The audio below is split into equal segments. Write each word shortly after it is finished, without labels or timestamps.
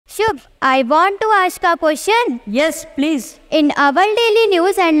Shubh, I want to ask a question. Yes, please. In our daily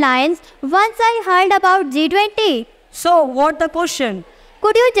news headlines, once I heard about G20. So, what the question?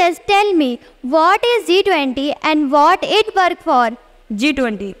 Could you just tell me what is G20 and what it works for?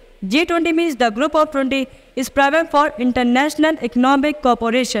 G20. G20 means the group of 20 is private for International Economic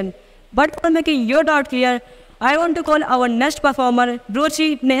Cooperation. But for making your doubt clear, I want to call our next performer,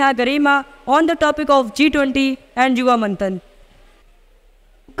 Ruchi Neha Garima, on the topic of G20 and Yuva Manthan.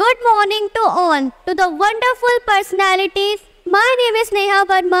 Good morning to all, to the wonderful personalities. My name is Neha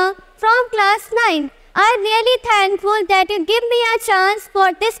Verma from class 9. I'm really thankful that you give me a chance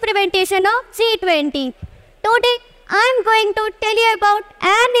for this presentation of G20. Today, I'm going to tell you about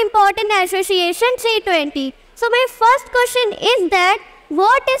an important association, G20. So my first question is that,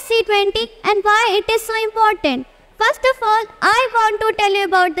 what is G20 and why it is so important? First of all, I want to tell you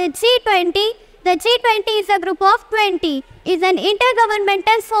about the G20. The G20 is a group of 20. It's an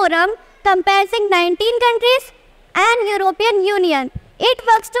intergovernmental forum comprising 19 countries and European Union. It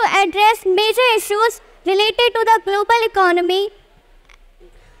works to address major issues related to the global economy,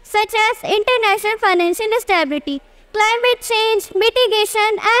 such as international financial stability, climate change,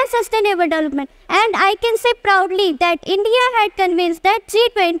 mitigation and sustainable development. And I can say proudly that India had convinced that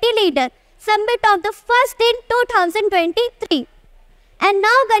G20 leader summit of the first in 2023. And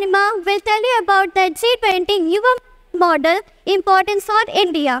now Garima will tell you about the G20 Yuva model importance for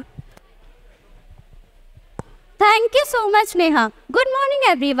India. Thank you so much, Neha. Good morning,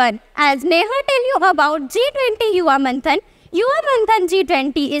 everyone. As Neha tell you about G20 Yuva Manthan, Yuva Manthan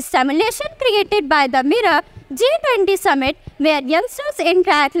G20 is simulation created by the Mirror G20 Summit, where youngsters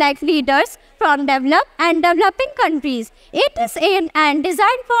interact like leaders from developed and developing countries. It is aimed and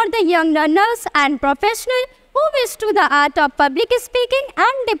designed for the young learners and professionals who wish to the art of public speaking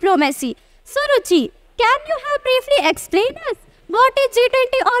and diplomacy. So, Ruchi, can you have briefly explain us what is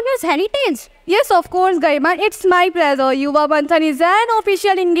G20 Honors Heritage? Yes, of course, Garima. It's my pleasure. Yuva Manthan is an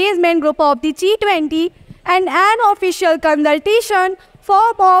official engagement group of the G20 and an official consultation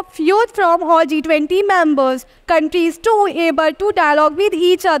form of youth from all G20 members countries to able to dialogue with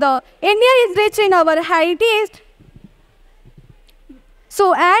each other. India is rich in our heritage.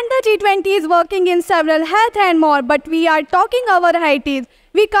 So, and the G20 is working in several health and more, but we are talking our heritage.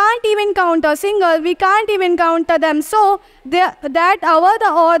 We can't even count a single, we can't even count them. So, there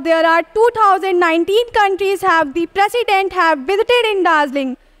are 2019 countries have the president have visited in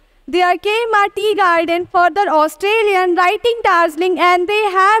Darjeeling. There came a tea garden for the Australian writing Darjeeling, and they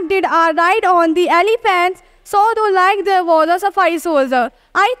have did a ride on the elephants. So, like there was a safari soldier.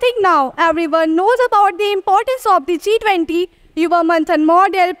 I think now everyone knows about the importance of the G20 Yuva Manthan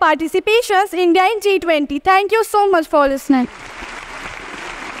model participations India in G20. Thank you so much for listening.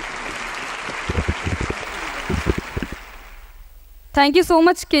 Thank you so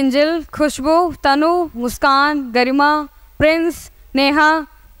much, Kinjal, Khushbu, Tanu, Muskan, Garima, Prince, Neha,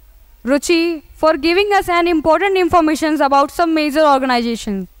 Ruchi, for giving us an important information about some major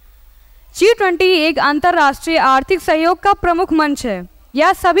organizations. G20 एक अंतर्राष्ट्रीय आर्थिक सहयोग का प्रमुख मंच है।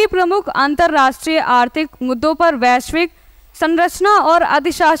 यह सभी प्रमुख अंतर्राष्ट्रीय आर्थिक मुद्दों पर वैश्विक संरचना और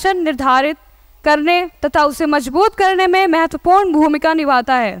अधिशासन निर्धारित करने तथा उसे मजबूत करने में महत्वपूर्ण भूमिका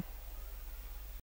निभाता है।